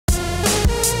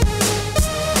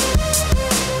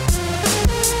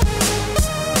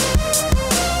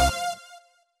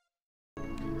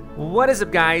What is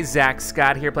up, guys? Zack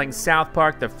Scott here playing South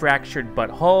Park: The Fractured But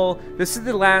Whole. This is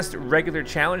the last regular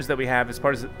challenge that we have as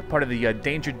part of the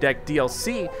Danger Deck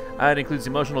DLC. It includes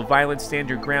Emotional Violence, Stand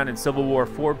Your Ground, and Civil War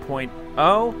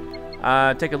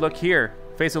 4.0. Take a look here.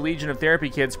 Face a legion of therapy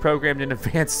kids programmed in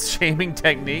advanced shaming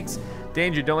techniques.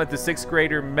 Danger, don't let the 6th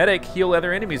grader medic heal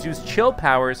other enemies. Use chill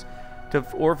powers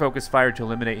or focus fire to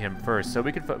eliminate him first. So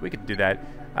we could do that.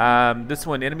 This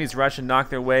one, enemies rush and knock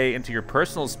their way into your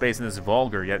personal space in this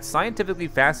vulgar yet scientifically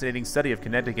fascinating study of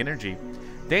kinetic energy.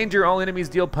 Danger, all enemies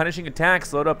deal punishing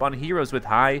attacks. Load up on heroes with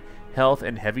high health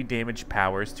and heavy damage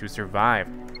powers to survive.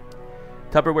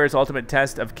 Tupperware's ultimate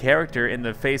test of character in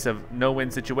the face of no-win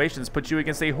situations puts you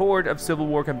against a horde of Civil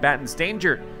War combatants.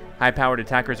 Danger! High-powered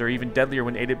attackers are even deadlier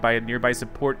when aided by a nearby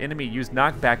support enemy. Use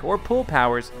knockback or pull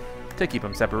powers to keep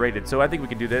them separated. So I think we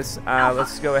can do this.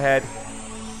 Let's go ahead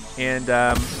and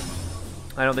I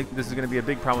don't think this is going to be a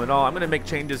big problem at all. I'm going to make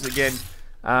changes again.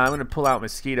 I'm going to pull out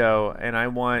Mosquito, and I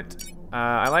want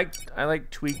I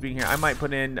like Tweak being here. I might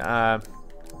put in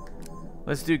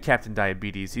let's do Captain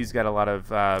Diabetes. He's got a lot of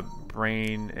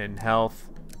brain and health.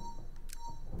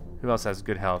 Who else has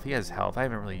good health? He has health. I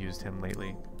haven't really used him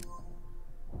lately.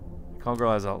 Call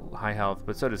Girl has a high health,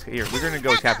 but so does here. We're going to go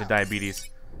with Captain Diabetes.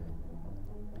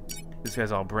 This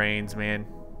guy's all brains, man.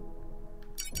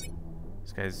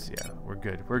 This guy's, yeah, we're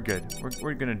good. We're good.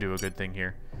 We're gonna do a good thing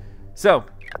here. So,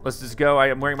 let's just go. I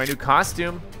am wearing my new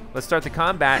costume. Let's start the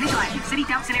combat. City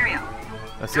dump scenario.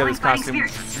 Let's see how this costume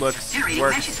works.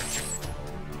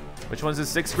 Which one's the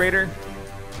 6th grader?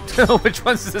 Which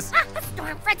one's this? A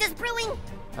storm front is brewing.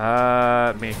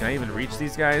 Man, can I even reach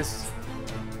these guys?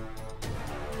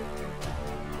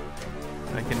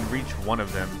 I can reach one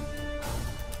of them.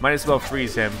 Might as well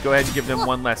freeze him. Go ahead and give them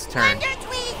one less turn. That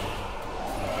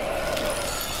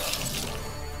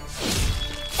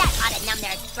ought to numb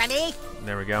their extremities.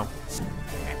 There we go.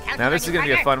 Now this is going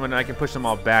to be a fun one. I can push them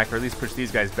all back, or at least push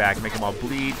these guys back and make them all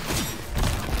bleed.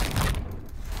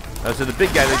 Oh, so the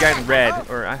big guy, the guy in red,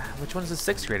 or which one's the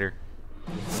 6th grader?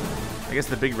 I guess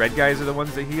the big red guys are the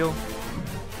ones that heal.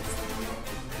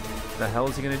 What the hell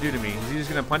is he going to do to me? Is he just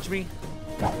going to punch me?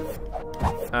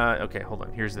 Okay, hold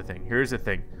on. Here's the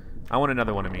thing. I want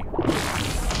another one of me.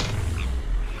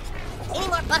 Any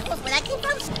more buttholes where that came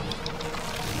from?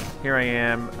 Here I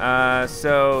am.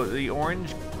 So the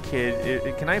orange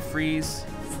kid, can I freeze?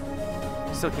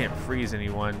 I still can't freeze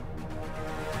anyone.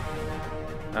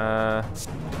 God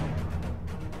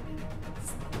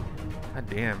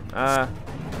damn.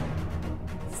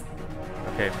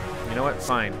 Okay, you know what?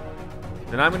 Fine.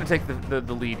 Then I'm gonna take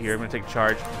the lead here. I'm gonna take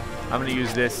charge. I'm gonna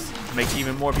use this to make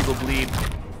even more people bleed.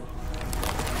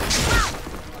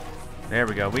 There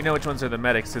we go. We know which ones are the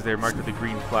medics because they're marked with the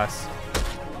green plus.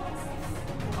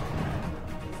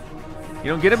 You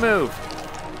don't get a move.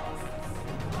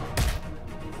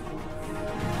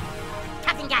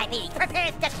 Captain Diabetes, prepare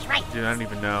to strike. Dude, I don't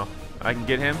even know. I can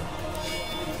get him.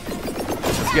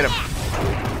 Let's get him.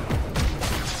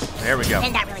 There we go.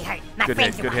 And that really hurt. My Good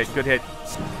hit, good hit, good hit.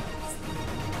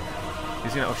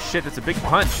 He's gonna, oh shit, that's a big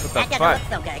punch. What the fuck? Look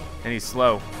so good. And he's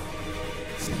slow.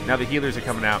 Now the healers are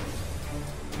coming out.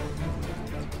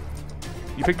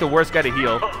 You picked the worst guy to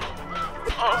heal.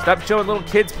 Stop showing little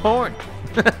kids porn.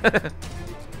 That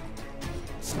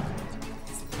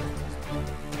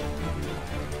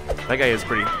guy is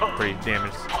pretty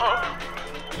damaged.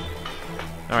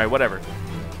 Alright, whatever.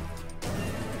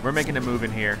 We're making a move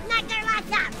in here. Knock their lights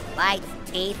out. Lights,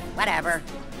 teeth, whatever.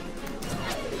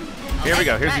 Here we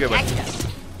go, here's a good one.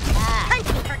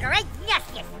 Punching for great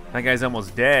justice. That guy's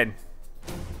almost dead.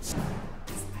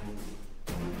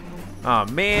 Oh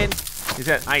man, he's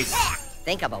got ice.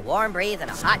 Think of a warm breeze and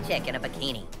a hot chick in a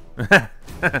bikini.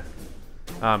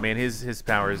 Oh man, his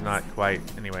power is not quite.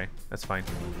 Anyway, that's fine.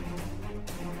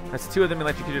 That's 2 of them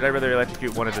electrocuted. I'd rather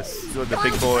electrocute one of the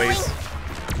big boys.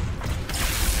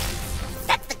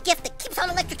 That's the gift that keeps on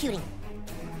electrocuting.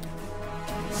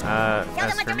 As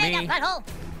for me,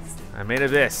 I'm made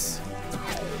of this.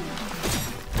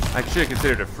 I should have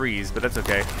considered a freeze, but that's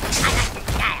okay. I like your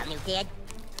style, new kid.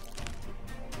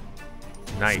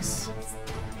 Nice.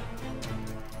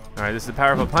 Alright, this is a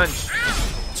powerful punch.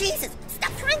 Ow! Jesus,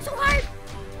 stop trying so hard.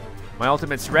 My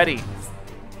ultimate's ready.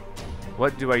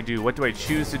 What do I do? What do I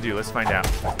choose to do? Let's find out.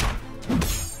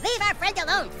 Leave our friend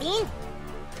alone, fiend.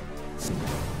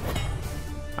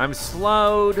 I'm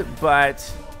slowed, but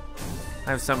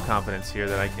I have some confidence here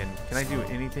that I can. Can I do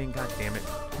anything? God damn it.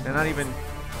 And not even.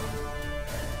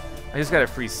 I just gotta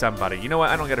freeze somebody. You know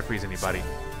what? I don't gotta freeze anybody.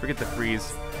 Forget the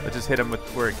freeze. Let's just hit him with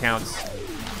where it counts.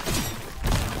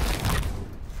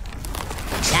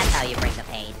 That's how you bring the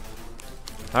pain.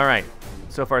 Alright.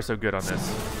 So far, so good on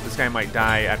this. This guy might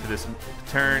die after this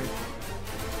turn.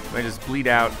 Might just bleed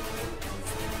out.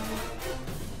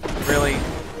 Really?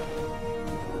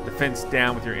 Defense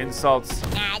down with your insults.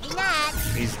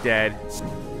 He's dead.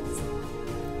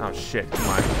 Oh shit, come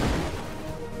on.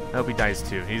 I hope he dies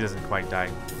too. He doesn't quite die.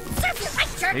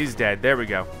 He's dead. There we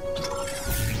go.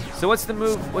 So what's the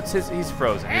move? What's his? He's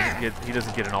frozen. He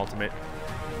doesn't get an ultimate.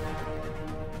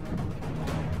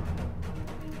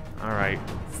 All right.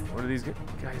 What are these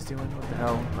guys doing? What the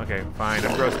hell? Okay, fine.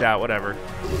 I'm grossed out. Whatever.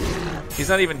 He's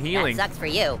not even healing. That sucks for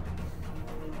you.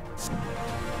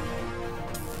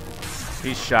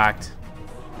 He's shocked.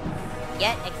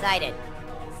 Get excited.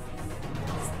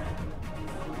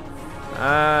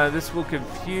 This will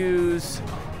confuse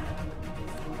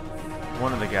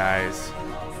one of the guys.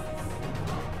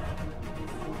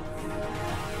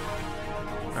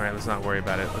 All right, let's not worry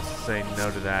about it. Let's say no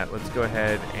to that. Let's go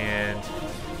ahead and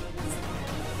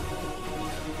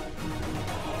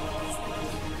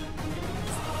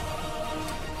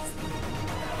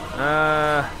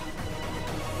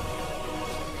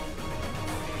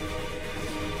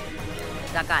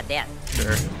Suck on this.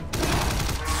 sure. Is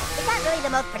that really the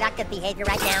most productive behavior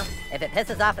right now? If it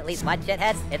pisses off at least one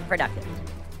shithead, it's productive.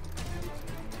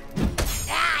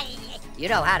 Ah, You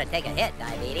know how to take a hit,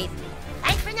 Diabetes.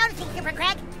 thanks for noticing, Super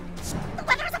Craig. The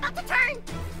weather is about to turn.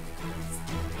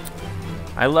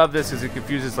 I love this because it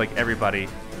confuses like everybody.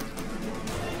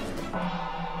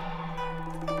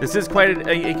 This is quite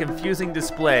a confusing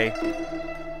display.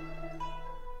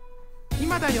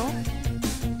 今だよ。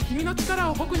君の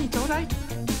力を僕にちょうだい。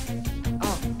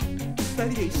あ、二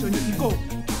人で一緒に行こ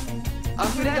う。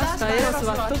溢れ出したエロス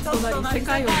は一つとなり世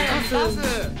界を目指す。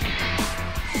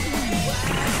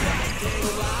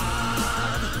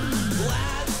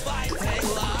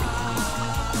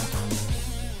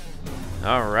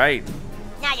All right.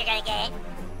 Now you're gonna get it.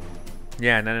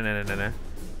 Yeah, no.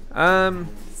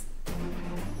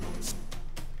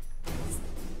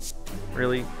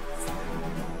 Really?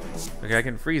 Okay, I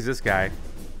can freeze this guy.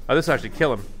 Oh, this will actually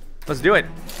kill him. Let's do it.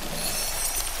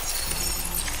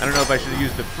 I don't know if I should have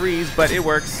used the freeze, but it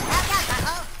works. Help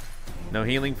out, butthole. No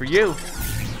healing for you.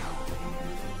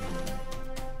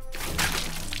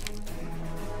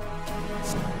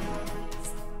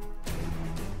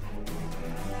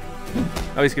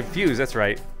 Oh, he's confused. That's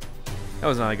right. That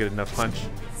was not a good enough punch.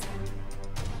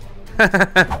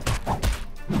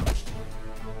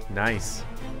 Nice.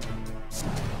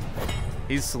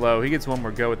 He's slow. He gets one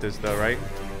more go with this, though, right?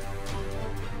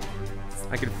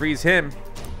 I can freeze him.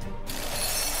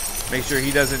 Make sure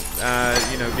he doesn't,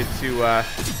 you know, get to do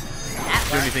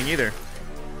anything either.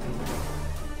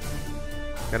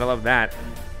 Gotta love that.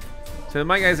 So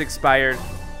my guy's expired.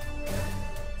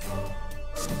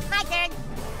 My turn.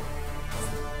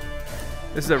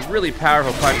 This is a really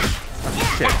powerful punch.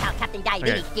 Oh, shit. That's how Captain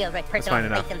Diabetes Okay, deals with that's personal fine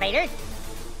enough. space invaders.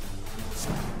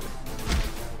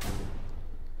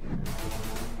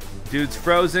 Dude's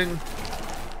frozen.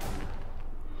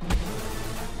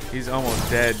 He's almost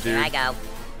dead, dude. Here I go.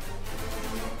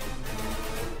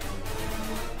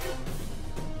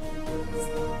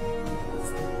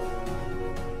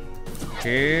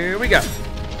 Here we go.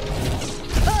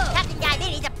 Captain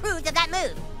Diabetes approves of that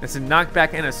move. It's a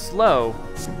knockback and a slow.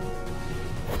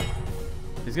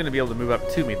 He's gonna be able to move up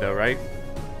to me though, right?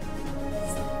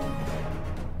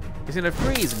 He's gonna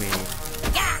freeze me.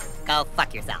 Yeah, Go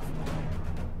fuck yourself.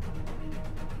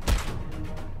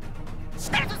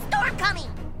 there's a storm coming.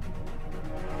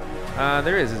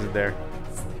 There is, isn't there?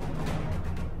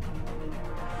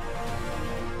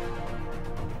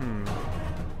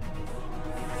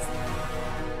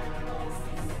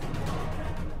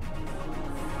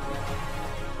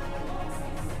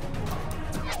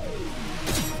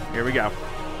 Here we go.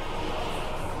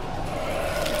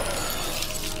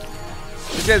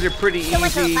 These guys are pretty Someone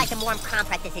to easy. apply some warm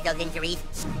compresses to those injuries.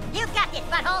 You got this,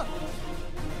 butthole.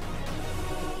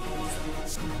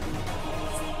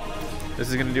 This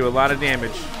is gonna do a lot of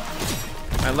damage.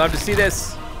 I love to see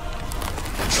this.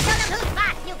 Show them who's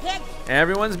boss, you kid.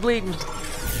 Everyone's bleeding.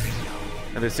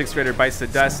 Another 6th grader bites the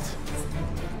dust.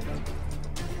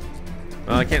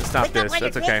 Well, I can't stop Wake up, this. Wonder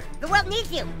That's okay. Twist. The world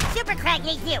needs you. Super Craig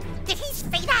needs you. Did he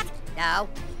say that? No.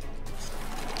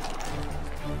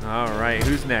 All right,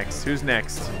 who's next? Who's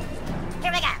next?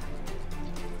 Here we go.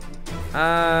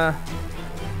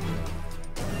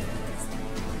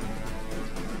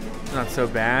 Not so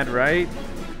bad, right?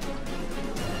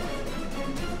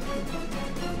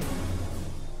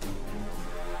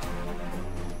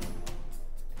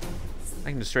 I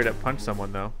can just straight up punch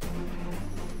someone though.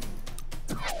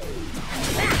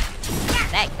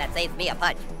 Thanks, that saves me a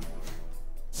punch.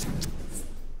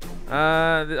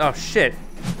 Oh shit.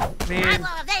 Man.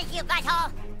 Well, thank you,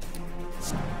 butthole.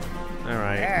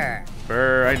 Alright.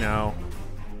 Brr, I know.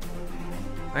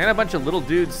 I got a bunch of little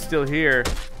dudes still here.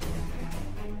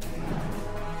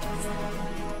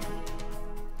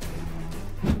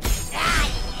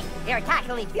 Your attack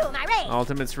only fueled my rage.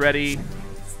 Ultimate's ready.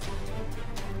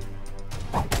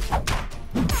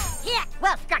 Yeah,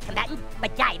 well struck, combatant,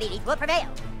 but diabetes will prevail.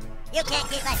 You can't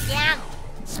keep us down.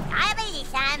 Diabetes,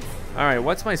 son. Alright,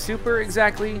 what's my super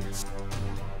exactly?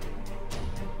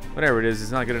 Whatever it is,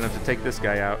 it's not good enough to take this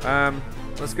guy out.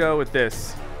 Let's go with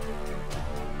this.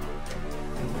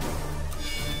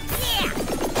 Yeah.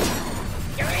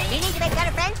 You need to make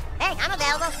better friends? Hey, I'm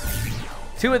available.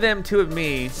 2 of them, 2 of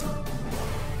me.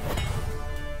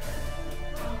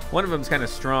 One of them's kind of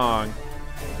strong.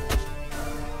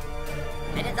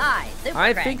 It is I, Super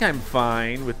I Craig. think I'm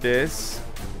fine with this.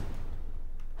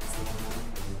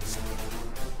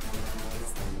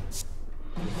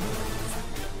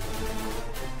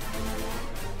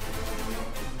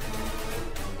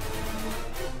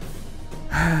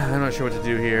 I'm not sure what to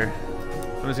do here.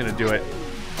 I'm just gonna do it.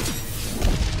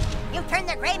 You turned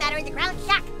their gray matter into ground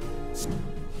shock.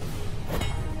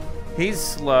 He's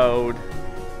slowed.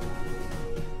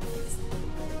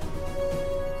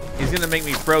 He's gonna make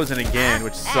me frozen again,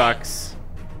 which sucks.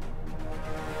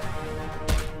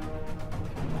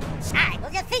 I will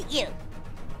defeat you.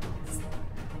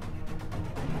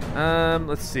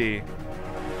 Let's see.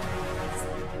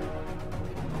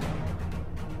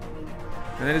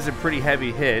 And that is a pretty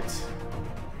heavy hit.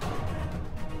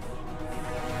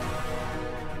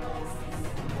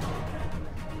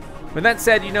 With that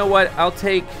said, you know what? I want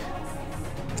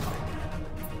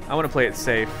to play it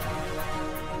safe.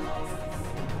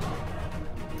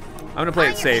 I'm gonna play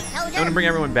it safe. I'm gonna bring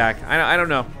everyone back. I don't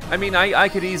know. I mean, I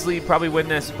could easily probably win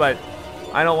this, but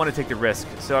I don't want to take the risk.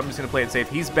 So I'm just gonna play it safe.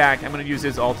 He's back. I'm gonna use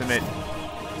his ultimate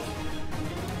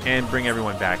and bring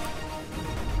everyone back.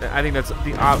 I think that's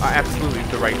absolutely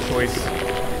the right choice.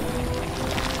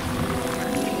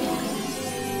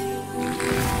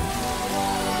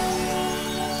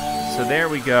 So there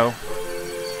we go.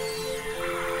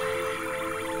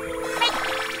 Hey,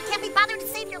 can't be bothered to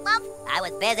save your love? I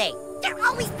was busy. They're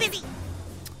always busy.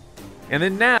 And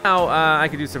then now I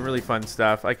could do some really fun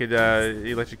stuff. I could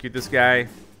electrocute this guy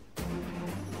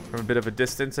from a bit of a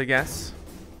distance, I guess.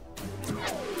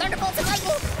 Thunderbolts and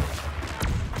lightning.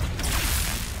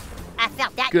 I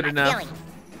felt that Good in my enough. feelings.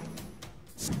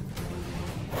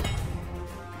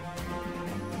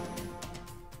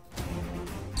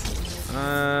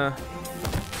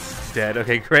 Dead.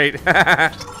 Okay, great.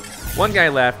 One guy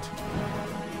left.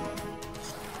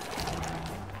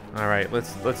 All right,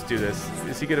 let's do this.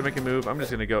 Is he gonna make a move? I'm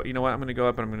just gonna go. You know what? I'm gonna go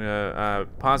up and I'm gonna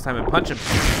pause time and punch him.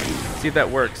 See if that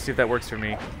works. See if that works for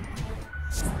me.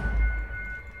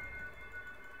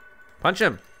 Punch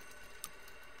him.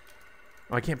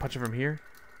 Oh, I can't punch him from here.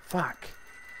 Fuck.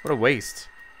 What a waste.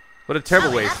 What a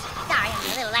terrible waste. Sorry, I'm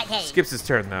a little lightheaded. Skips his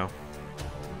turn though.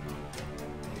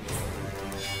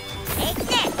 Take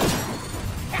this.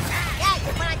 Yeah,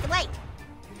 just went on to wait.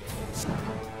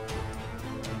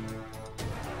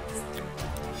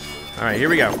 All right, here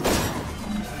we go.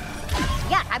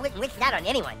 Yeah, I wouldn't wish that on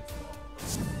anyone.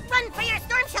 Run for your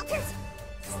storm shelters.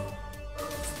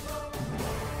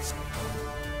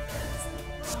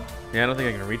 Yeah, I don't think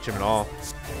I can reach him at all.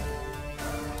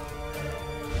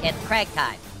 It's Craig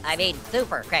time. I mean,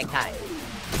 Super Craig time.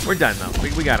 We're done though.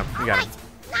 We got him. We got him.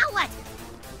 Now what?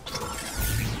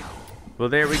 Well,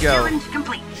 there we go. Challenge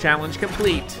complete. Challenge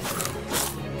complete.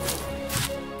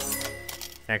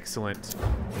 Excellent.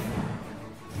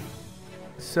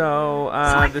 So,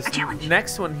 this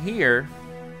next one here,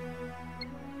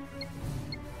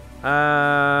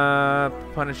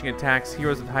 punishing attacks,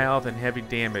 heroes with high health and heavy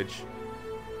damage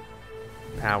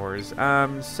powers.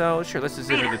 So sure, let's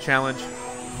just enter the challenge.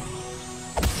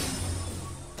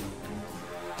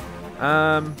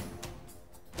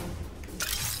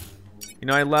 You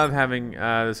know, I love having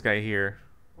this guy here.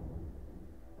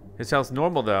 His health's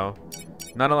normal though,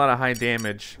 not a lot of high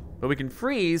damage, but we can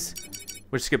freeze,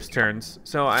 which skips turns.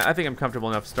 So I think I'm comfortable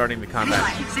enough starting the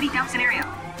combat. City dump scenario.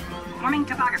 Forming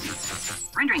topography.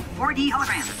 Rendering 4D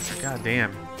hologram. God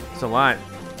damn, it's a lot.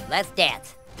 Let's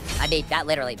dance. I mean, not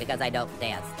literally because I don't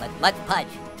dance. Let's punch.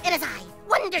 It is I,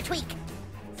 Wonder Tweak.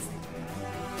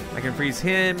 I can freeze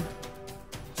him.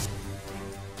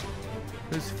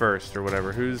 Who's first or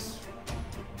whatever? Who's...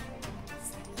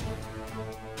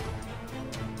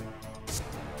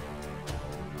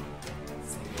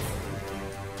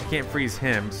 I can't freeze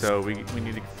him, so we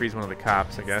need to freeze one of the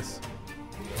cops, I guess.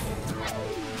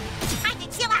 I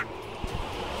can chill out.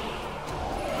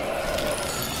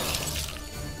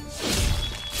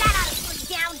 Shadow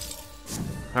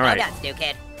All right. Well done, Stu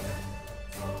Kid.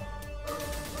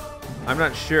 I'm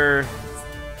not sure.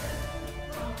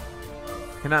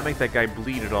 Cannot make that guy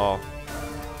bleed at all.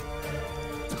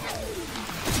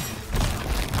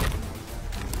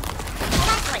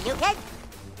 That's one, you kid.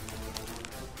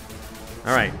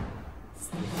 All right.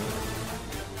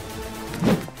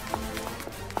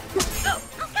 Oh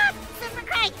God, Super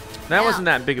Craig. That wasn't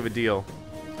that big of a deal.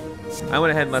 I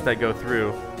went ahead and let that go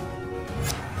through.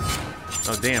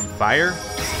 Oh, damn. Fire?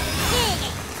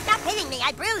 Hey, stop hitting me.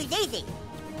 I bruise easy.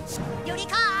 Duty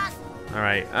calls. All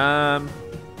right.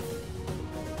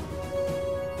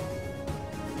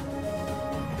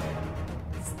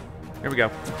 Here we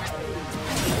go.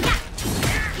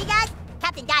 See, guys?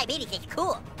 Captain Diabetes is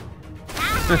cool.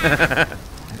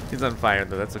 He's on fire,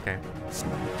 though. That's okay.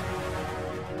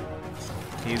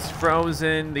 He's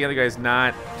frozen. The other guy's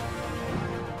not.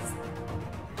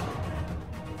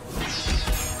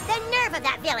 The nerve of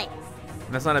that villain.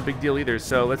 And that's not a big deal either,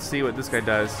 so let's see what this guy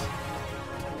does.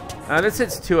 This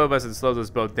hits two of us and slows us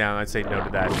both down. I'd say no to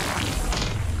that.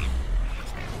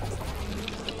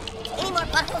 Any more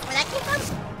buttholes where that came from?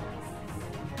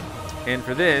 And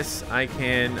for this, I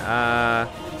can,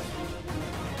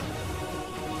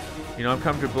 you know, I'm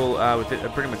comfortable with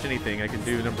it, pretty much anything. I can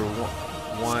do number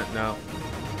one. No.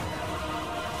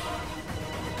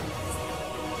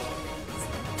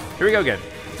 Here we go again.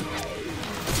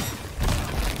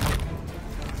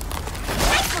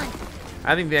 Nice one.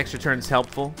 I think the extra turn's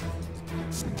helpful.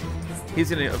 He's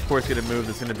gonna, of course, get a move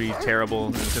that's gonna be terrible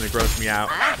and it's gonna gross me out.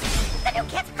 The new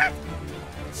kid's hurt.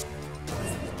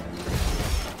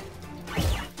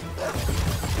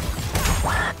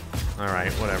 All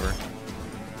right, whatever.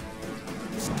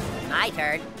 My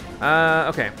turn.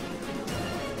 Okay.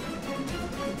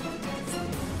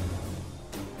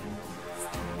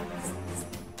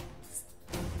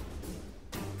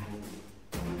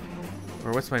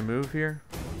 Or what's my move here?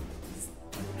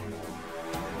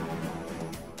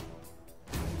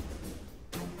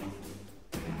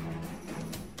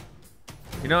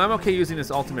 You know, I'm okay using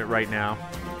this ultimate right now.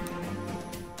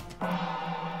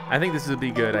 I think this will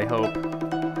be good, I hope.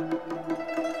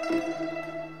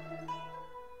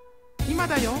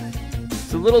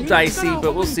 It's a little dicey,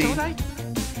 but we'll see.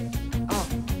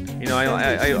 You know,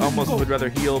 I almost would rather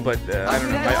heal, but I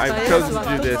don't know. I've chosen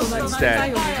to do this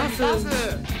instead.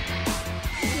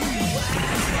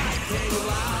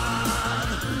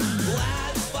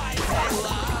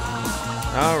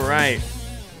 All right.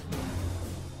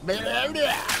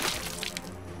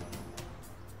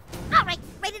 All right,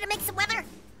 ready to make some weather?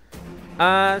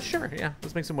 Sure, yeah.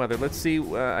 Let's make some weather. Let's see.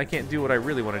 I can't do what I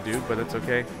really want to do, but that's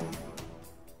okay.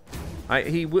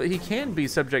 He can be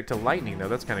subject to lightning, though.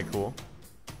 That's kind of cool.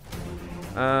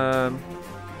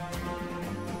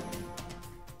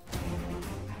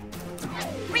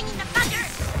 Bringing the thunder!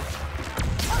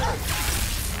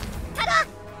 Ta-da!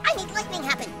 I make lightning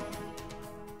happen.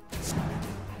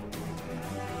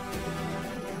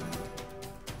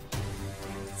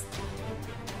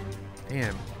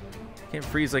 Damn. Can't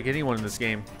freeze like anyone in this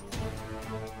game.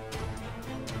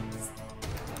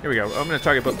 Here we go. I'm going to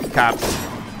target both the cops.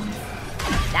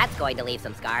 That's going to leave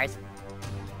some scars.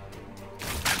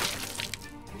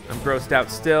 I'm grossed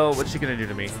out still. What's she going to do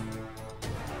to me?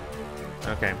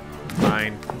 Okay.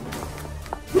 Fine.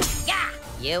 Yeah!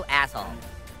 You asshole.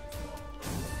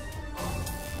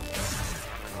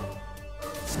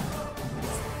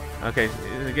 Okay.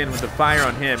 Again, with the fire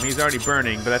on him, he's already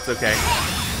burning, but that's okay.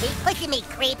 Keep pushing me,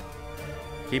 creep.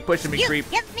 Keep pushing me, You creep.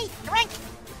 give me strength.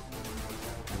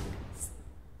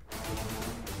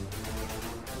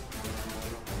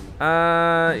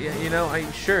 Yeah, you know,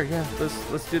 sure, yeah.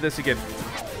 Let's do this again.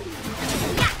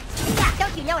 Yeah,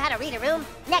 don't you know how to read a room?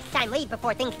 Next time, leave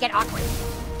before things get awkward.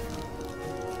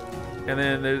 And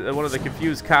then there's one of the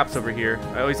confused cops over here.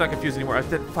 Oh, he's not confused anymore.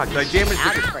 Fuck, did I damage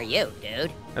How's the... for you,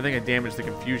 dude? I think I damaged the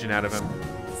confusion out of him.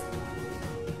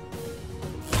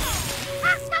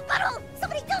 Ah, stop butthole!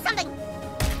 Somebody do something!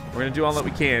 We're gonna do all that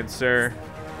we can, sir.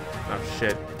 Oh,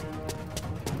 shit.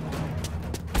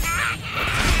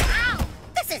 Ow!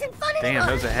 This isn't fun Damn, anymore!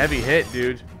 that was a heavy hit,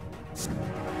 dude.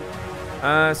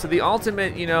 So the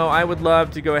ultimate, you know, I would love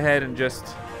to go ahead and just...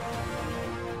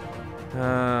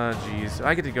 jeez.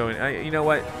 I get to go in. You know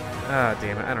what?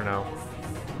 Damn it. I don't know.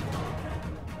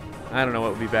 I don't know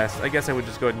what would be best. I guess I would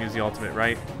just go ahead and use the ultimate,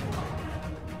 right?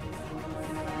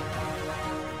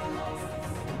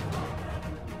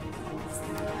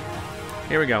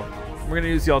 Here we go. We're going to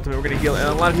use the ultimate. We're going to heal. And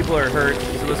a lot of people are hurt,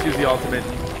 so let's use the ultimate.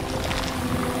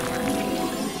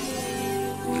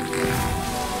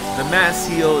 The mass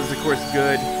heal is, of course,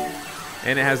 good.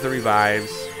 And it has the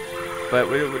revives. But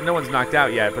no one's knocked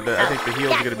out yet, but I think the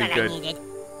heals are going to be good.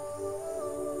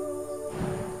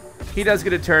 he does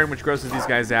get a turn, which grosses these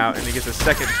guys out, and he gets a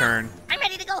second turn. I'm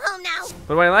ready to go home now.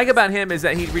 But what I like about him is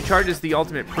that he recharges the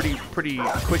ultimate pretty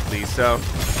quickly. So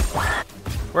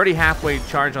we're already halfway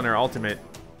charged on our ultimate.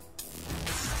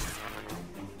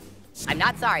 I'm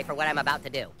not sorry for what I'm about to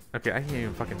do. Okay, I can't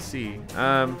even fucking see.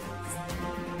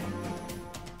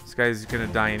 This guy's gonna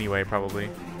die anyway, probably.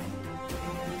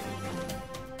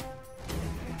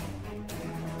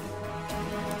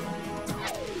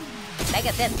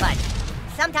 Mega fist punch.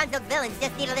 Sometimes those villains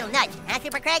just need a little nudge, huh,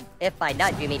 Super Craig? If by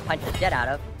nudge you mean punch the shit out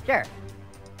of, sure.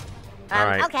 All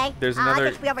right. Okay. There's I'll another.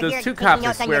 just be over There's here two taking cops I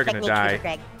notes on swear your are gonna technique, die. Super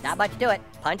Craig. Not much to it.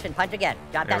 Punch and punch again.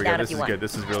 Drop There that we go. down This if you is want. good.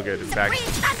 This is real good. In fact,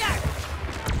 Freeze thunder!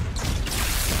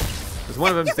 because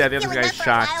one of them's dead, the other guy's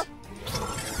shocked.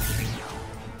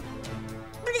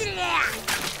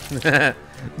 Blah,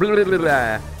 blah, blah,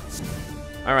 blah.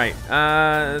 All right.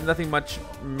 Nothing much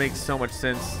makes so much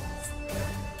sense.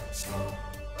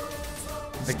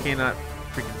 I cannot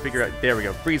freaking figure out. There we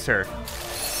go. Freeze her.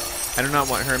 I do not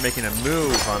want her making a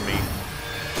move on me.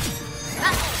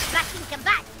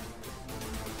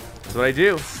 That's what I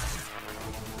do.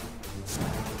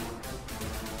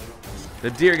 The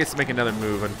deer gets to make another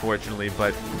move, unfortunately,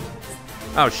 but...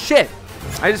 Oh, shit!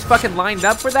 I just fucking lined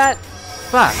up for that?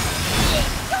 Fuck. You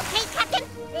okay, Captain?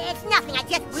 It's nothing. I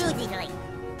just bruise easily.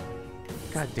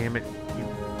 God damn it, you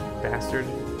bastard.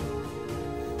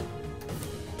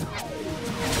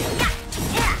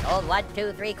 Old 1,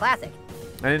 2, 3 classic.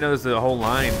 I didn't know this was a whole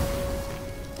line.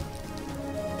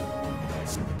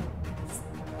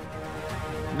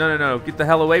 No, no, no. Get the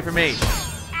hell away from me.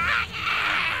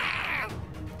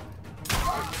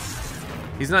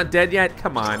 He's not dead yet?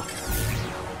 Come on.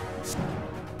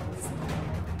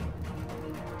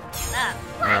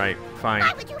 Alright, fine.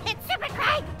 Why would you hit Super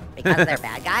Craig? Because they're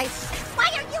bad guys.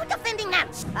 Why are you defending them?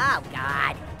 Oh,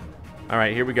 God.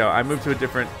 Alright, here we go. I moved to a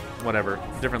different, whatever,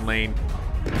 different lane.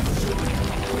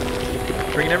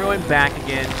 Bringing everyone back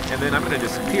again, and then I'm going to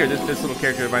disappear. This little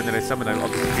character of mine that I summoned, I'll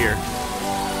disappear.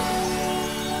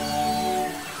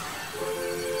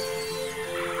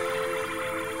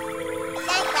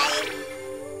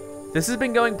 This has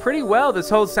been going pretty well, this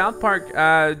whole South Park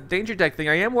Danger Deck thing.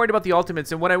 I am worried about the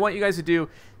ultimates, and what I want you guys to do,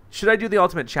 should I do the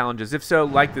ultimate challenges? If so,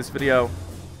 like this video,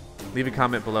 leave a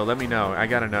comment below. Let me know. I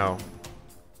gotta know.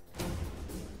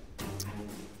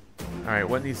 Alright,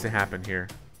 what needs to happen here?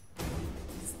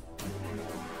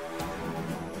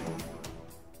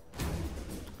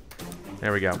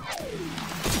 There we go.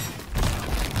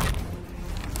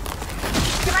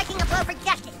 Striking a blow for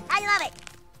justice. I love it.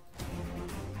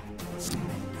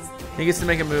 He gets to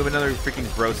make a move, another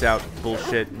freaking gross out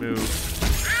bullshit move.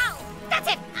 Ow!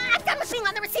 That's it. I'm done with being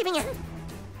on the receiving end.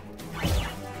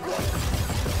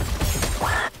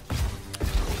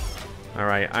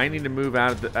 Alright, I need to move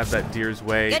out of that deer's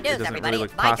way. Good news, It doesn't everybody. really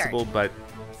look My turn. possible, but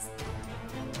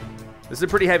this is a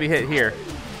pretty heavy hit here.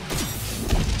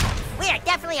 We are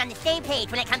definitely on the same page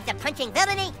when it comes to punching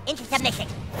villainy into submission.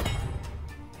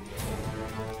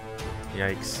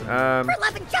 Yikes. For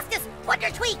love and justice, Wonder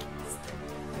Tweak.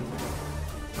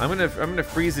 I'm gonna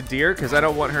freeze the deer because I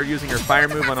don't want her using her fire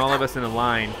move on all of us in a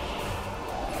line.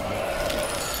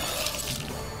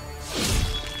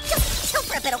 Just chill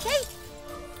for a bit, okay?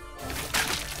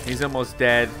 He's almost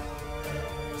dead.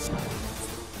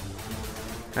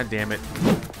 God damn it.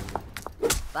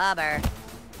 Bobber.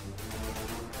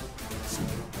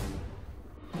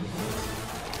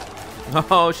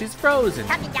 Oh, she's frozen.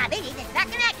 Captain Diabetes is back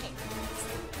in action.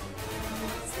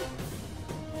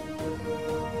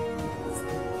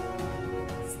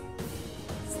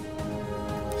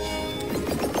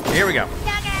 Here we go.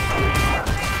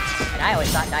 And I always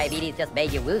thought diabetes just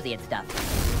made you woozy and stuff.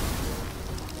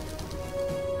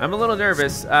 I'm a little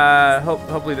nervous.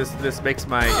 Hopefully this makes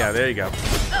my... Yeah, there you go.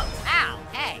 Oh, ow,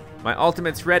 hey. My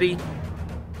ultimate's ready.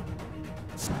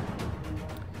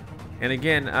 And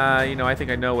again, you know, I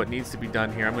think I know what needs to be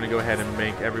done here. I'm going to go ahead and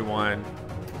make everyone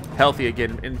healthy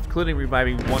again, including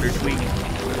reviving Wonder Tweak.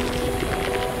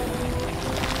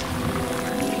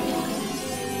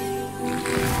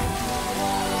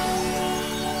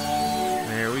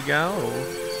 There we go.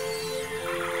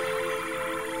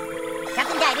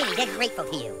 Captain Diabetes is grateful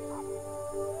to you.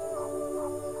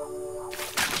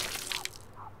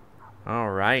 All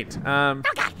right. Oh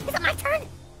God, is it my turn?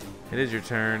 It is your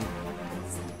turn.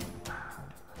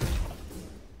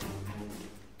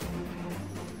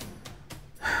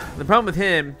 The problem with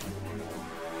him...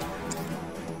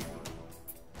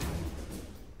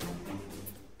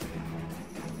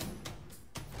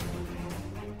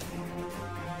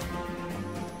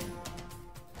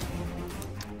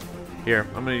 Here,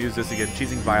 I'm going to use this again.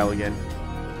 Cheesing Vial again.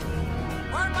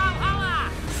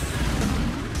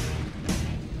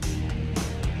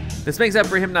 This makes up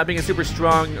for him not being a super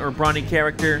strong or brawny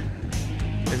character.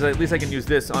 Is at least I can use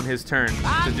this on his turn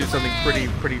to do something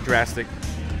pretty drastic.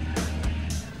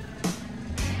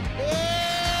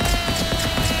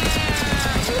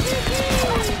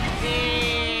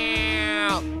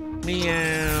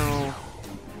 Meow.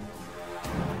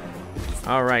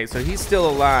 All right, so he's still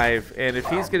alive, and if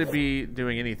he's gonna be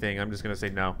doing anything, I'm just gonna say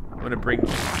no. I'm gonna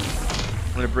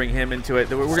bring him into it.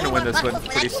 We're gonna win this one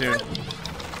pretty soon.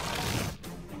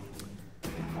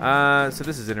 So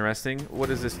this is interesting. What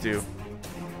does this do?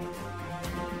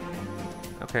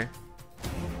 Okay.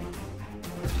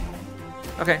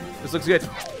 Okay, this looks good.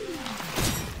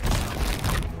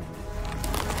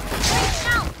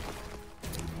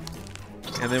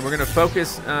 And then we're gonna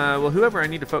focus. Well, whoever I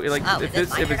need to focus, like if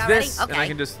it's this, okay. and I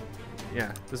can just,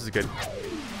 yeah, this is good.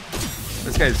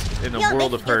 This guy's in a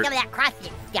world of hurt. Some of that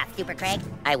CrossFit stuff, Super Craig.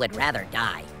 I would rather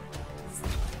die.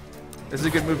 This is a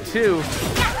good move too.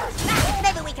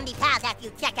 Maybe we can be pals after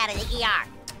you check out of the ER.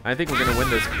 I think we're gonna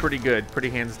win this pretty good, pretty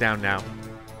hands down now.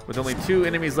 With only 2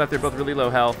 enemies left, they're both really low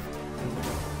health.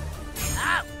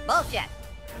 Oh, bullshit.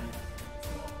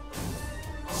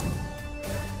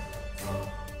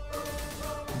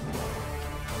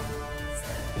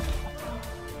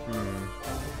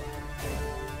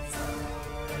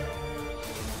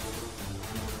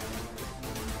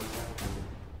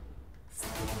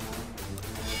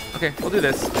 Okay, we'll do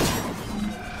this.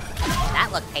 That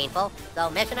looked painful, so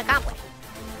mission accomplished.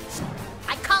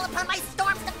 I call upon my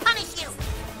storms to punish you.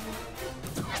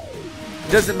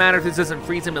 It doesn't matter if this doesn't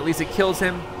freeze him, at least it kills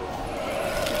him.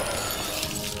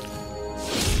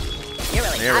 You're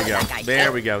really There we proud of go. that guy, There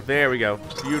too. we go. There we go.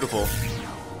 Beautiful.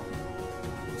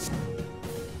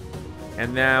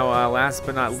 And now, last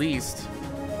but not least,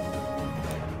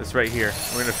 this right here.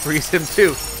 We're gonna freeze him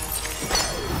too.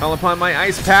 Call upon my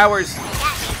ice powers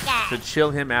to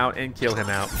chill him out and kill him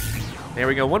out. There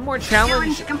we go. One more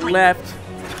challenge left.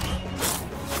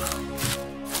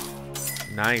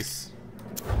 Nice.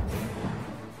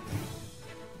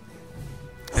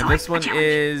 And this one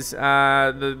is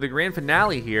the grand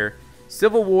finale here.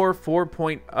 Civil War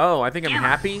 4.0. I think I'm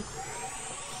happy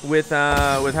with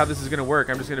how this is going to work.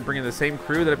 I'm just going to bring in the same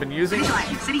crew that I've been using.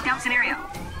 Visualize city dump scenario.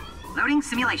 Loading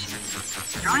simulation.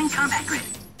 Drawing combat grid.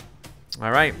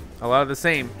 All right, a lot of the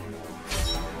same.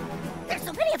 There's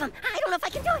so many of them. I don't know if I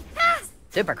can do it. Ah.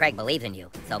 Super Craig believes in you,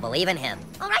 so believe in him.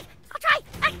 All right, I'll try.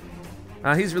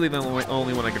 Ah. He's really the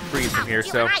only one I can freeze from here,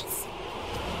 so. Ice.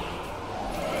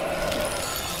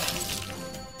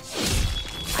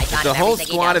 It's a whole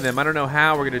squad of them. I don't know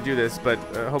how we're going to do this, but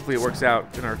hopefully it works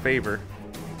out in our favor.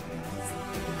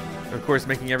 Of course,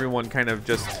 making everyone kind of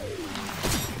just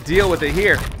deal with it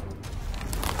here.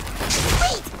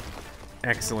 Wait.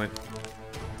 Excellent.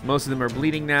 Most of them are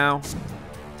bleeding now.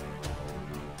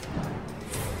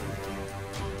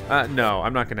 No,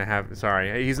 I'm not gonna have.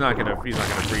 Sorry, he's not gonna freeze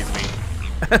me.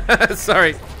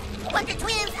 Sorry. Wonder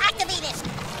Twins activated.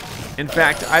 In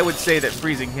fact, I would say that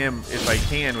freezing him, if I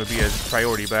can, would be a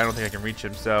priority, but I don't think I can reach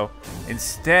him. So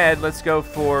instead, let's go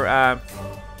for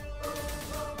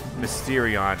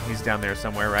Mysterion. He's down there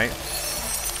somewhere, right?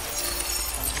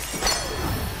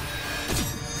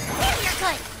 You're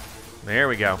good. There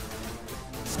we go.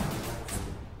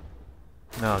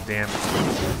 Oh, damn.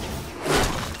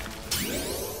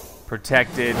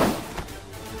 Protected.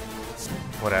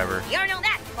 Whatever. You don't know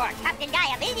that for Captain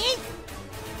Diabetes.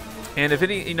 And if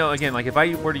any, again, like if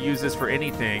I were to use this for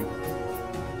anything,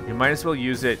 you might as well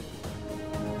use it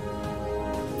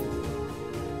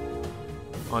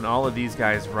on all of these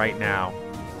guys right now.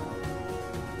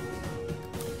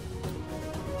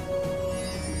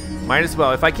 Might as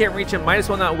well. If I can't reach him, might as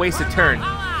well not waste a turn.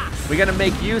 We got to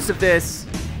make use of this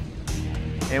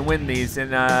and win these.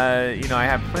 And, I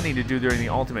have plenty to do during the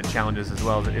ultimate challenges as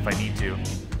well if I need to.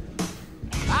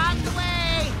 On the way.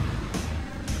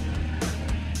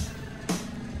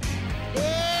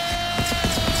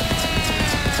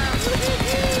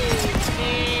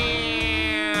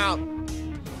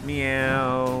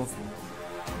 Meow.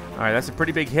 All right, that's a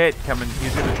pretty big hit coming.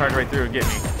 He's going to charge right through and get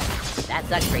me. That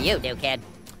sucks for you, new kid.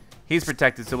 He's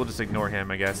protected, so we'll just ignore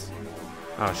him, I guess.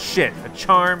 Oh, shit. A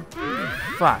charm?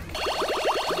 Fuck.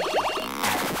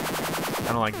 I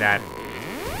don't like that.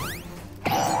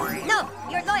 No,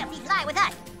 your loyalties lie with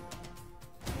us.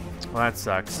 Well, that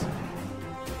sucks.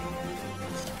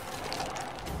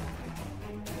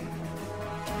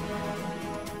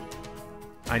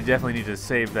 I definitely need to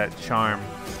save that charm.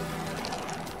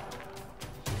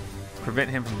 Prevent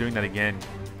him from doing that again.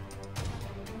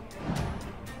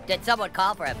 Did someone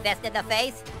call for a fist in the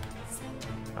face?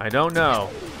 I don't know.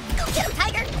 Go get him,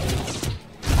 Tiger.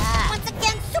 Once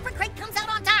again, Super Craig comes out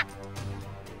on top.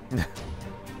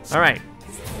 All right.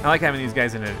 I like having these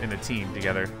guys in a team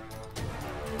together.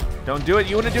 Don't do it.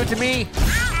 You want to do it to me?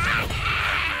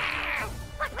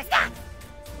 What was that?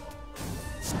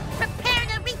 Prepare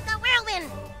to reap the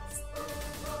whirlwind.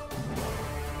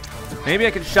 Maybe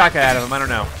I can shock it out of him. I don't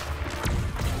know.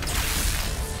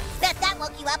 Bet that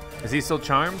woke you up. Is he still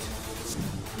charmed?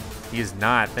 He is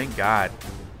not. Thank God.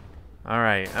 All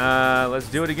right. Let's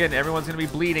do it again. Everyone's going to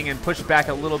be bleeding and pushed back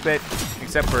a little bit,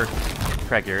 except for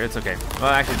Craig here. It's okay.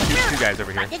 Well, actually, two guys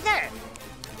over here.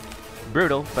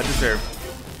 Brutal, but deserved.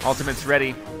 Ultimate's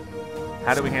ready.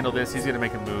 How do we handle this? He's going to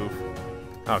make a move.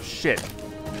 Oh, shit.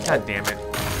 God damn it.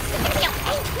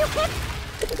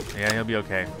 Yeah, he'll be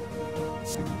okay.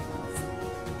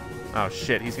 Oh,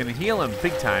 shit. He's going to heal him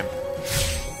big time.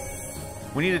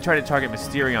 We need to try to target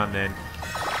Mysterion then,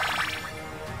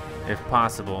 if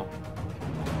possible.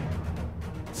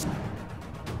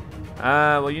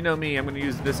 Well, you know me. I'm going to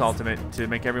use this ultimate to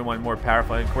make everyone more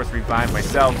powerful. And, of course, revive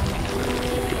myself.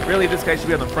 Really, this guy should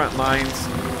be on the front lines.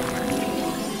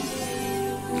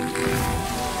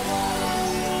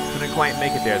 Couldn't quite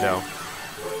make it there, though.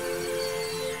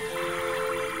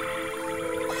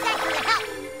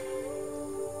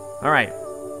 All right.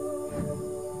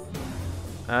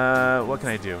 What can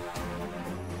I do?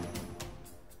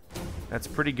 That's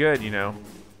pretty good, you know.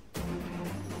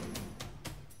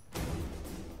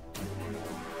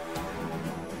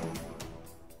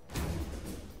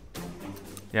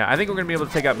 Yeah, I think we're gonna be able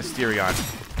to take out Mysterion.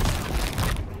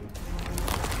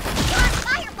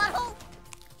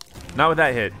 Not with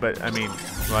that hit, but I mean,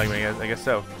 well, I guess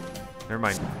so. Never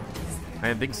mind. I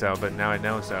didn't think so, but now I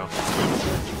know so.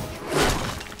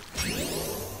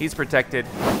 He's protected.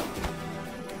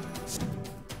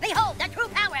 Behold the true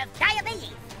power of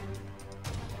diabetes.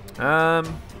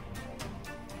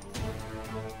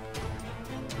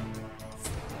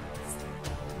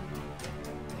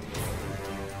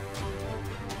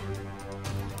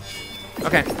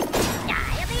 Okay.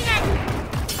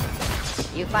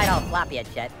 You fight all floppy and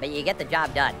shit, but you get the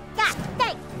job done. God,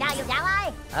 thanks. Now you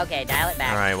ally. Okay, dial it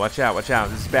back. All right, watch out, watch out.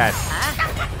 This is bad.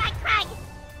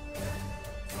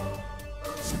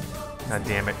 God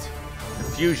damn it.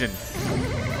 Confusion.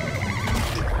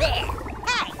 There.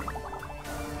 Hey.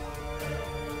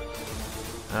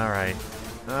 All right.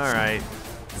 All right.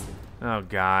 Oh,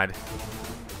 God.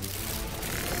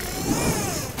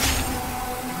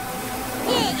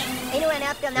 Anyone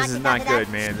else feel This is not good,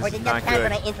 man. This is not time for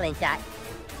good. my insulin shot?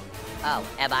 Oh,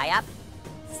 am I up?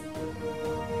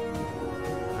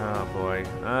 Oh, boy.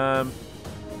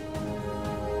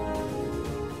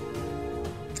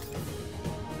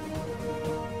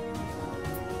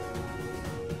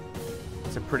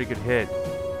 It's a pretty good hit.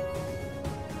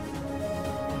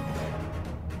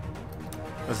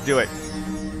 Let's do it.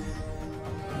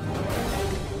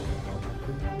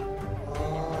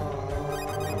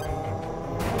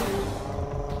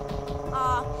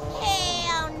 Oh,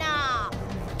 hell no.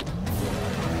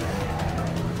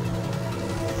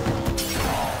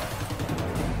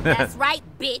 That's right,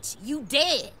 bitch. You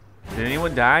dead. Did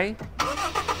anyone die?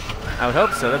 I would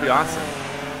hope so. That'd be awesome.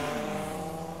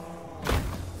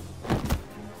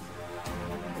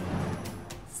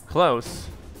 Close.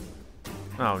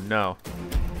 Oh, no.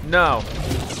 No.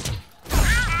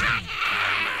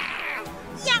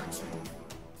 Youch.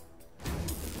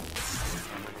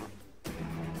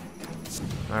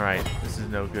 All right. This is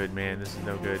no good, man. This is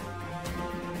no good.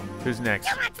 Who's next?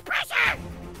 Too much pressure.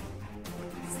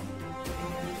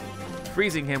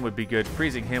 Freezing him would be good.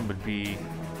 Freezing him would be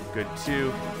good,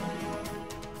 too.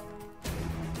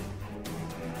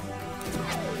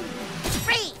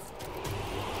 Freeze.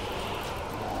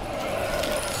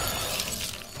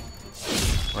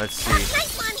 Let's see.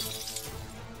 Nice one.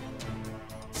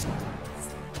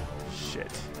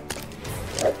 Shit.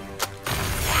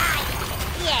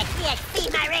 Yeah, see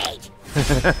my rage.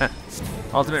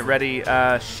 Ultimate ready.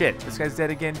 Shit. This guy's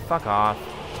dead again? Fuck off.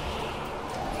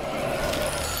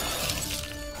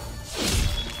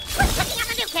 Looking up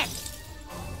a new kid.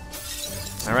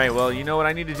 All right, well, you know what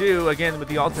I need to do, again, with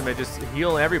the ultimate, just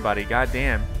heal everybody,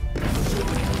 goddamn.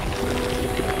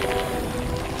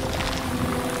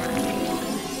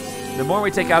 The more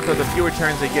we take out, though, the fewer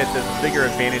turns they get, the bigger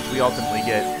advantage we ultimately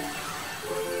get.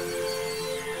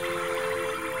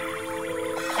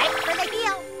 Thanks for the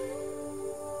heal.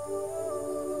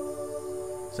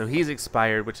 So he's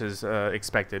expired, which is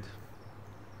expected.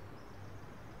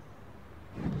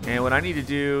 And what I need to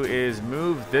do is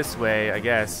move this way, I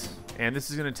guess. And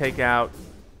this is going to take out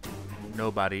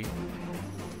nobody.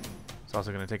 It's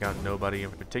also going to take out nobody in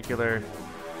particular.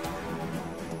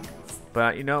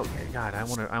 But you know, God, I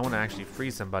want to actually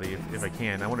freeze somebody if I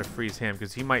can. I want to freeze him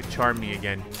because he might charm me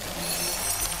again.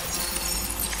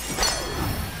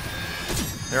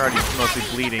 They're already mostly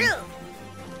bleeding.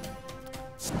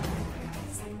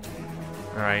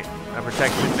 Alright, I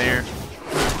protect him there.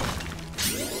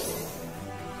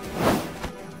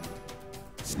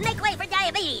 Make way for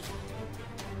diabetes.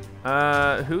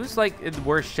 Who's like in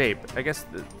worse shape? I guess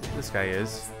this guy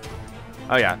is.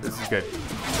 Oh yeah, this is good.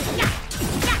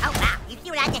 Oh wow, you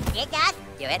see what I just did, guys?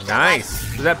 Do it. Nice.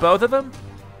 Is that both of them?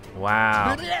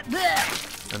 Wow.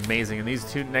 Amazing. And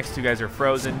these next two guys are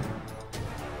frozen.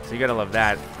 So you gotta love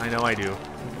that. I know I do.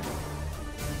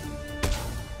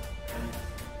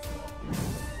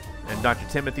 And Dr.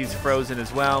 Timothy's frozen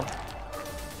as well.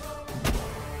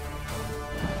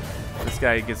 This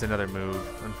guy gets another move,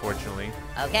 unfortunately.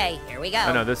 Okay, here we go.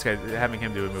 Oh no, this guy, having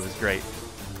him do a move is great.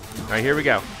 All right, here we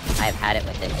go. I've had it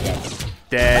with this shit.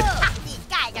 Dead. These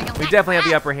guys are no We match definitely have for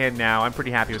the us. upper hand now. I'm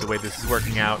pretty happy with the way this is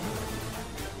working out.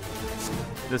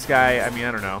 This guy, I mean,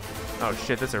 I don't know. Oh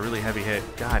shit, that's a really heavy hit.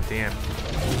 God damn.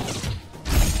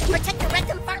 Protect the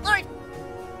rectum, fart lord.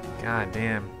 God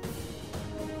damn.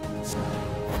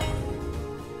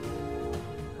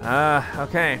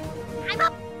 Okay. I'm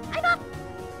up. I'm up.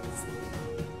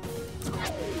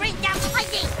 Bring down the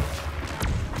lightning.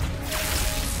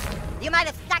 You might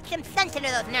have stuck some sense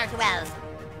into those nerve wells.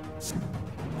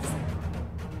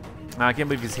 I can't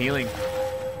believe he's healing.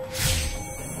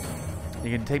 You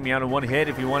can take me out in one hit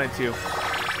if you wanted to.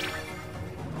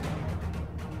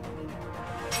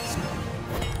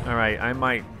 Alright, I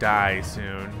might die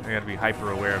soon. I gotta be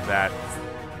hyper aware of that.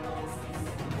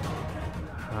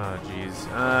 Oh, jeez.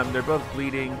 They're both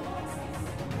bleeding.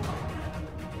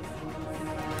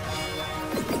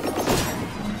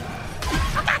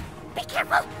 Oh God! Be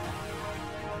careful.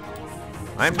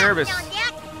 I'm nervous. Down,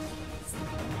 Jack.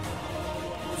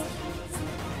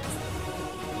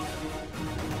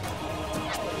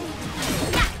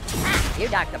 You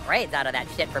knocked the braids out of that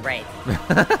shit for braids.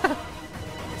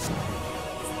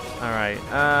 Alright,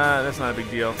 that's not a big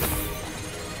deal.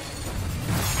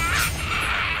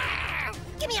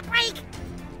 Give me a break.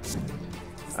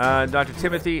 Dr.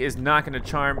 Timothy is not going to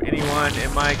charm anyone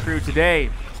in my crew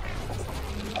today.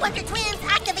 Wonder Twins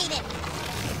activated.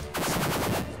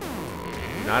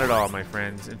 Not at all, my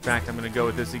friends. In fact, I'm going to go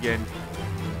with this again.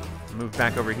 Move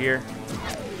back over here.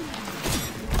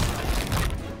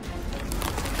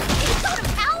 You told him,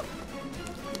 pal.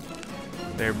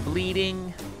 They're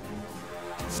bleeding.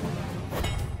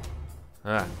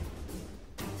 Ah,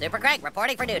 Super Craig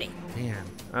reporting for duty.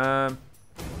 man.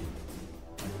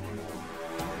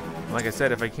 Like I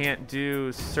said, if I can't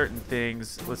do certain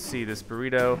things, let's see, this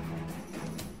burrito.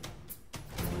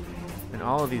 And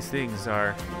all of these things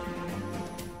are...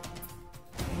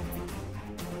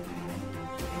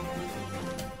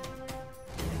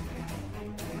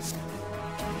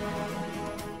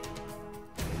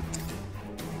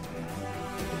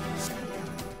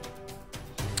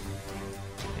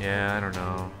 Yeah, I don't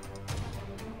know.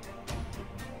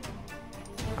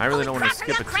 I really don't want to Crap,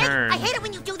 hurry skip a up, Craig. turn. I hate it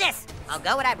when you do this. I'll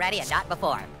go when I'm ready and not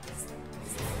before.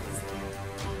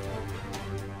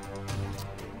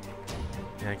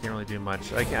 Yeah, I can't really do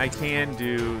much. I can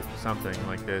do something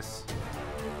like this.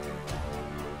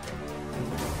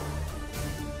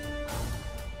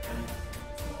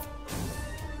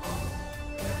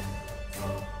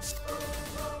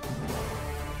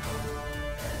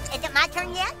 Is it my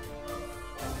turn yet?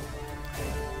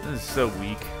 This is so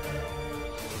weak.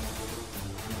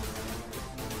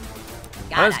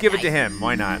 God, Let's give it nice. to him.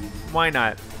 Why not? Why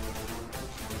not?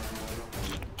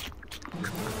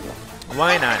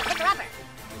 Why not? Pick her upper.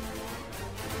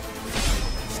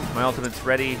 My ultimate's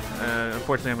ready.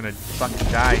 Unfortunately, I'm gonna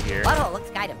fucking die here. Butthole looks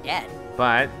kind of dead.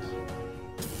 But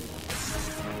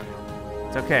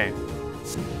it's okay.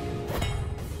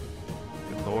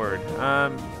 Good lord.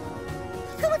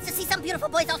 Who wants to see some beautiful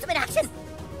boy's ultimate action?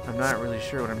 I'm not really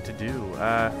sure what I'm to do.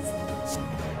 How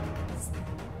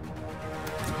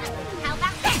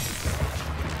about this?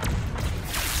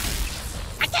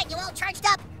 I got you all charged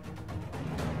up.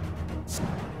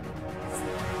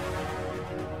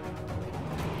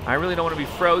 I really don't want to be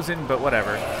frozen, but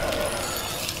whatever.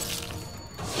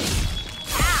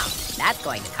 Ow! That's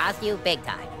going to cost you big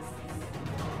time.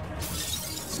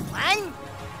 1,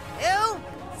 2,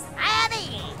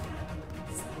 3.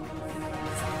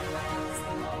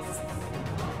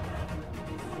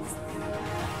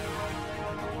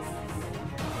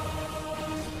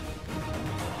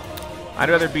 I'd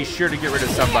rather be sure to get rid of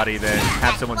somebody than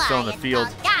have someone still in the field.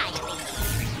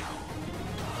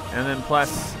 And then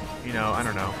plus, you know, I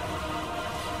don't know.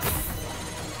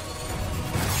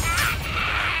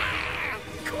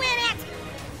 Quit it!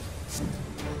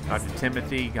 Dr.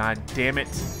 Timothy, god damn it.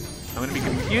 I'm gonna be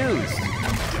confused.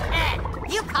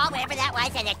 You call whatever that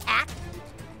was an attack?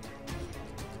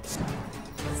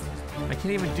 I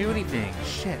can't even do anything.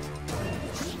 Shit.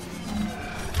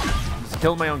 Just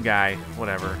killed my own guy.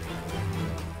 Whatever.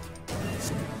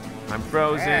 I'm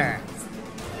frozen.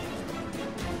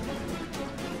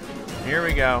 Here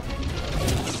we go.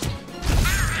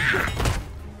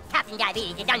 Captain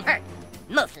Diabetes is unhurt.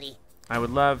 Mostly. I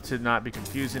would love to not be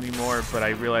confused anymore, but I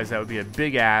realize that would be a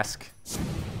big ask.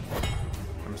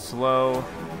 I'm slow.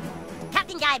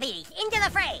 Captain Diabetes, into the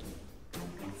fray.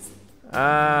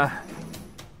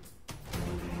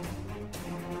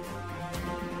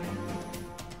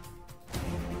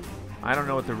 I don't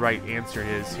know what the right answer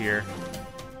is here.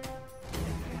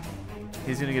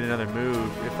 He's gonna get another move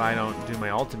if I don't do my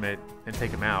ultimate and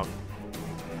take him out.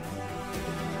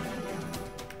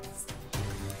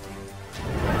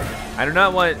 I do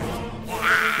not want...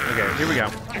 Okay, here we go.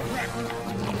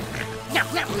 No,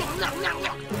 no, no, no, no,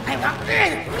 no. I want...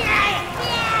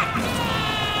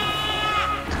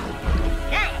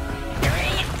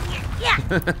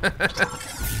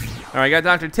 Alright, got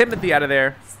Dr. Timothy out of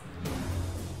there.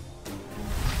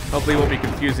 Hopefully it won't be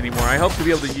confused anymore. I hope to be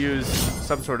able to use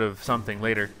some sort of something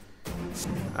later.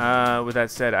 With that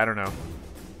said, I don't know.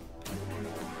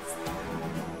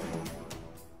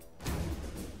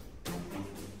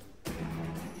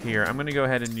 Here, I'm gonna go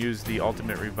ahead and use the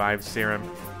ultimate revive serum.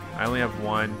 I only have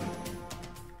one,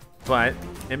 but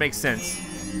it makes sense.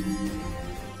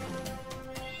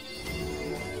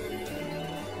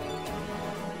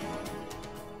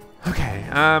 Okay,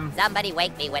 Somebody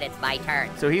wake me when it's my turn.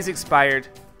 so he's expired.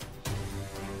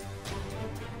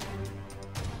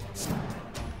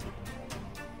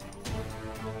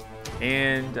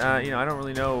 And, you know, I don't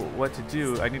really know what to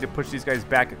do. I need to push these guys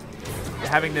back.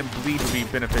 Having them bleed would be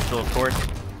beneficial, of course.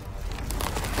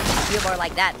 A few more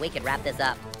like that, we can wrap this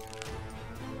up.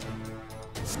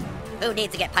 Who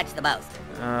needs to get punched the most?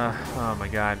 Oh my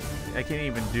god. I can't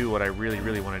even do what I really,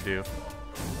 really want to do.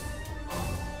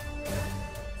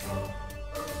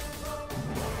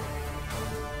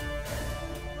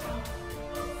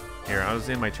 Here, I was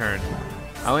in my turn.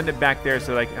 I'll end it back there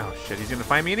so like, oh shit, he's gonna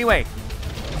find me anyway.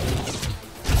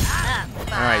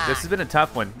 Alright, this has been a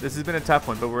tough one. This has been a tough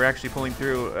one, but we're actually pulling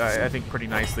through, I think, pretty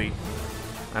nicely.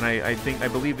 And I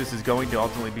believe this is going to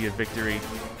ultimately be a victory.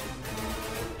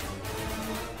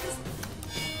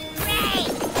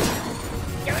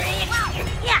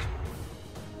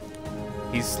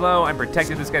 He's slow. I'm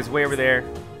protected. This guy's way over there.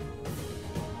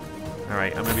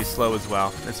 Alright, I'm gonna be slow as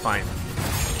well. That's fine.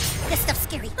 This stuff's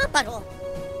scary. Butthole.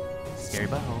 Scary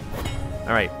butthole.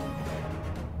 Alright.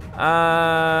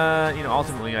 You know,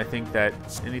 ultimately, I think that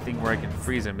anything where I can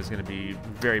freeze him is going to be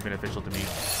very beneficial to me.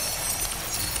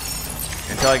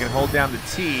 Until I can hold down the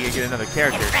T and get another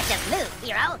character. Impressive move,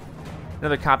 hero.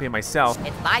 Another copy of myself.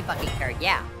 It's my fucking turn,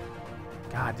 yeah.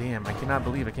 God damn, I cannot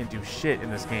believe I can't do shit in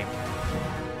this game.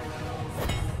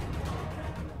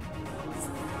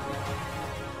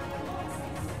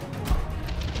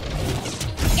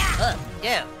 Yeah.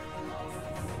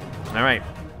 Dude. Alright.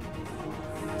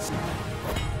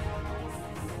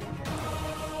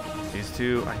 These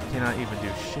two, I cannot even do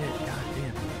shit. God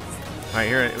damn. Alright,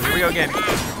 here we go again.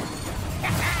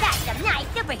 That's some nice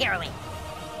superheroing.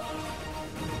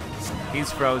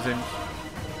 He's frozen.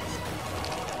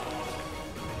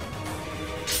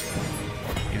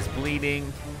 He's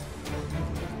bleeding.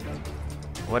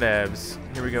 Whatevs.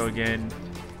 Here we go again.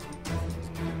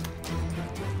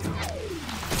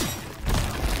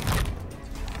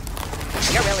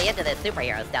 You're really into this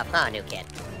superhero stuff, huh, new kid?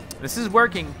 This is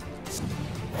working.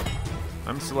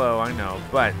 I'm slow, I know,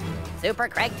 but Super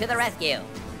Craig to the rescue.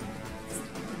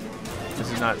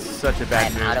 this is not such a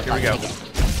bad I'm out of move. Here we fucking go.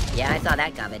 ticket. Yeah, I saw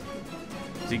that coming.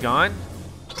 Is he gone?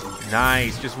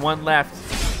 Nice, just one left.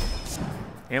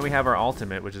 And we have our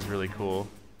ultimate, which is really cool.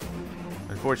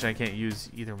 Unfortunately, I can't use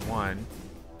either one.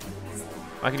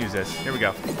 I can use this. Here we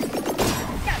go.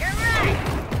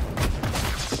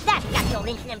 That's got the old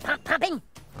insulin pump pumping.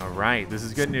 All right, this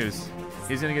is good news.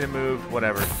 He's gonna get a move,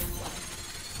 whatever.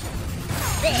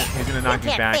 He's gonna knock me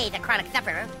can't back. fade a chronic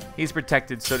sufferer. He's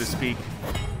protected, so to speak.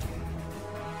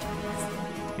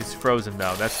 He's frozen,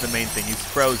 though. That's the main thing. He's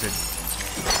frozen.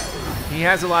 He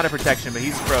has a lot of protection, but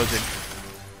he's frozen.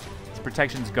 His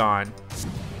protection's gone.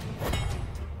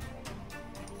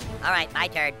 All right, my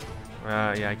turn.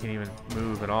 Yeah, I can't even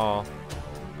move at all.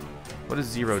 What does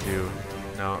zero do?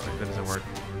 No, that doesn't work.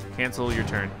 Cancel your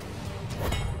turn.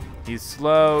 He's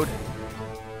slowed.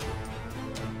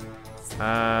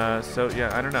 So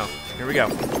yeah, I don't know. Here we go.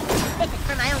 This is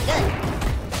for my own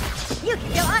good. You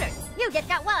can feel honored. You just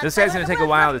got one. This guy's gonna take a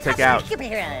while to take out.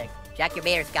 Superheroes. Check your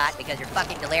meter, Scott, because you're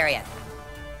fucking delirious.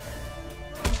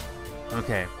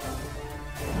 Okay.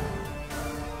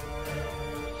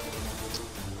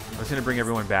 just gonna bring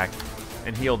everyone back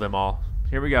and heal them all.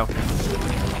 Here we go.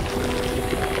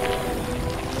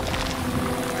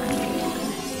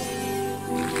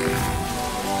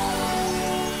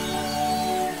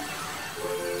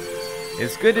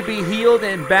 It's good to be healed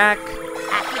and back.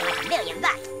 I feel like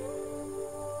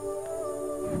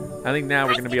 $1,000,000. I think now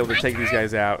we're gonna be able to take these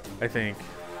guys out. I think.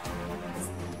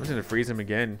 I'm just gonna freeze him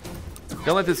again.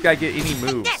 Don't let this guy get any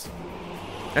moves.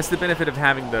 That's the benefit of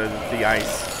having the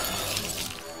ice.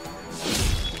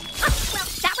 Well,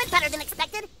 that went better than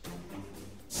expected.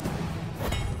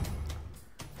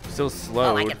 Still Oh,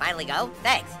 slowed. I can finally go?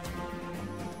 Thanks.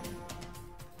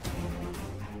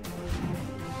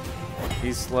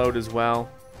 He's slowed as well.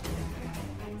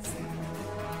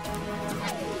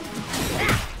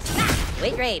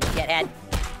 Sweet dreams, shithead.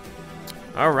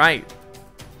 All right.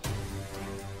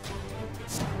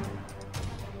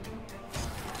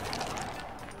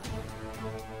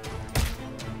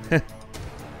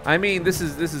 I mean, this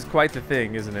is quite the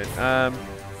thing, isn't it?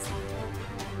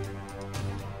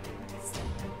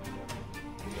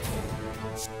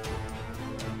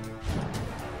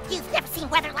 You've never seen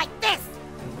weather like this.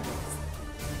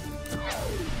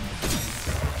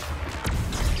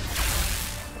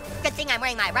 Good thing I'm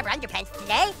wearing my rubber underpants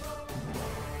today.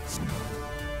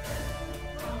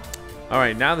 All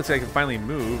right, now this guy can finally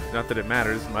move. Not that it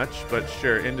matters much, but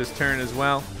sure. End his turn as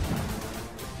well.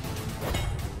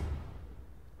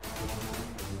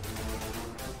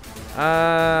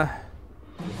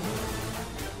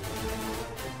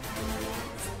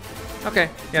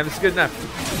 Okay, yeah, this is good enough.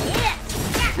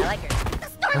 I like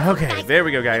her. Okay, there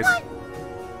we go, guys.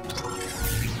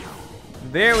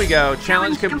 There we go,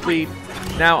 challenge complete.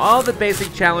 Now all the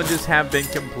basic challenges have been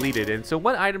completed, and so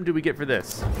what item do we get for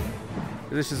this?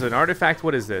 This is an artifact.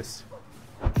 What is this?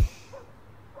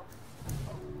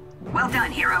 Well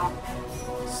done, hero.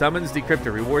 Summons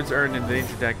Decryptor. Rewards earned in the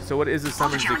danger deck. So what is a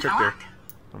Summons Challenge Decryptor? unlocked.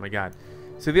 Oh my god.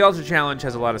 So the Ultra Challenge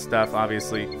has a lot of stuff,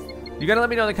 obviously. You gotta let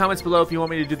me know in the comments below if you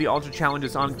want me to do the Ultra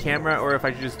Challenges on camera or if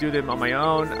I should just do them on my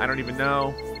own. I don't even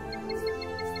know.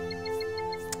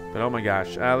 But oh my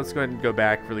gosh. Let's go ahead and go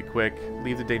back really quick.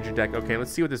 Leave the danger deck. Okay,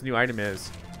 let's see what this new item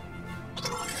is.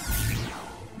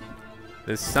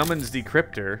 This Summons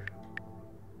Decryptor.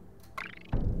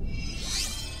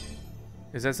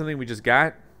 Is that something we just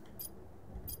got?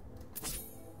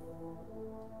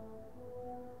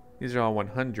 These are all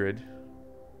 100.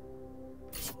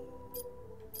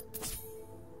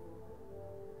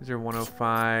 These are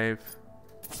 105.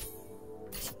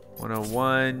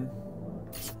 101.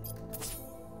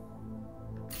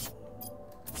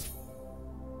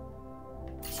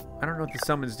 I don't know what the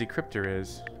Summons Decryptor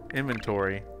is.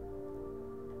 Inventory.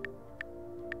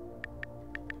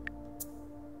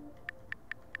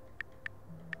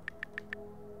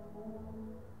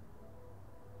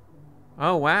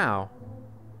 Oh, wow.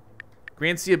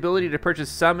 Grants the ability to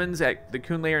purchase summons at the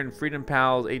Coon Lair and Freedom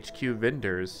Pals HQ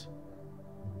vendors.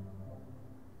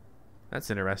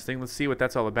 That's interesting. Let's see what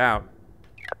that's all about.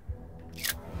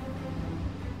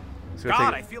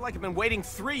 God, I feel like I've been waiting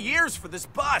 3 years for this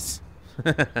bus.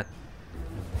 Let's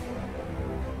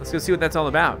go see what that's all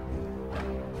about.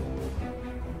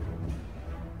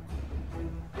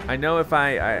 I know if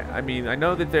I mean, I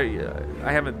know that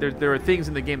there are things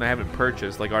in the game that I haven't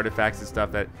purchased, like artifacts and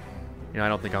stuff that, you know, I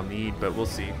don't think I'll need, but we'll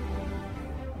see.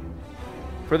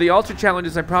 For the Ultra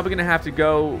Challenges, I'm probably going to have to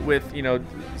go with, you know,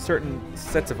 certain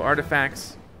sets of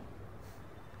artifacts.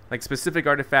 Like specific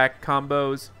artifact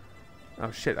combos.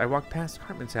 Oh shit, I walked past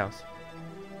Cartman's house.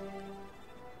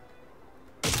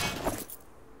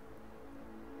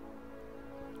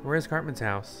 Where is Cartman's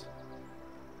house?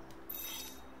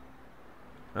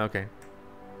 Okay.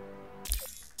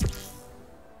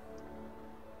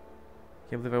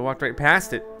 Can't believe I walked right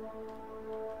past it.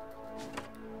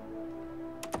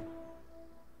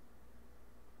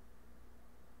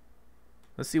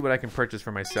 Let's see what I can purchase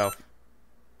for myself.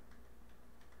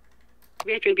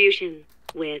 Retribution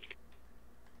with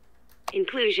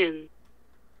inclusion.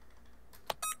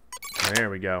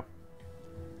 There we go.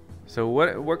 So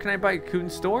where can I buy Coon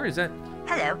Store? Is that?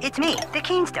 Hello, it's me, the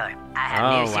Keen Store. I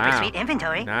have new super sweet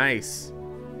inventory. Nice.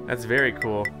 That's very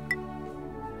cool.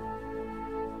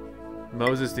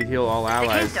 Moses to heal all The Keen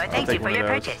allies. Store, I'll thank you take for one your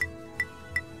of those. purchase.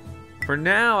 For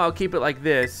now, I'll keep it like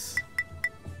this.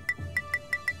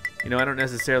 You know, I don't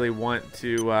necessarily want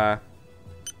to,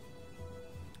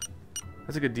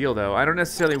 that's a good deal, though. I don't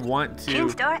necessarily want to... Keen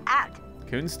Store out.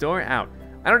 Coon Store out.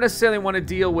 I don't necessarily want to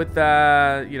deal with,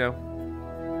 you know...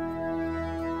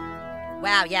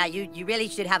 Wow, yeah, you really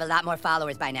should have a lot more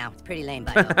followers by now. It's pretty lame,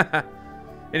 but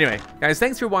Anyway, guys,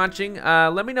 thanks for watching.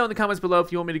 Let me know in the comments below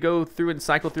if you want me to go through and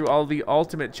cycle through all the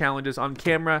ultimate challenges on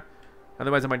camera.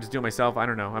 Otherwise, I might just do it myself. I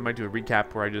don't know. I might do a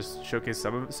recap where I just showcase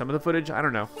some of the footage. I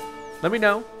don't know. Let me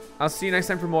know. I'll see you next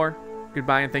time for more.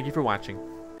 Goodbye, and thank you for watching.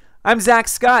 I'm Zack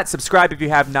Scott. Subscribe if you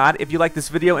have not. If you like this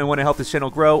video and want to help this channel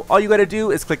grow, all you got to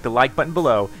do is click the like button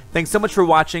below. Thanks so much for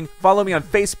watching. Follow me on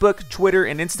Facebook, Twitter,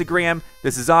 and Instagram.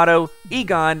 This is Otto,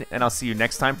 Egon, and I'll see you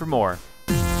next time for more.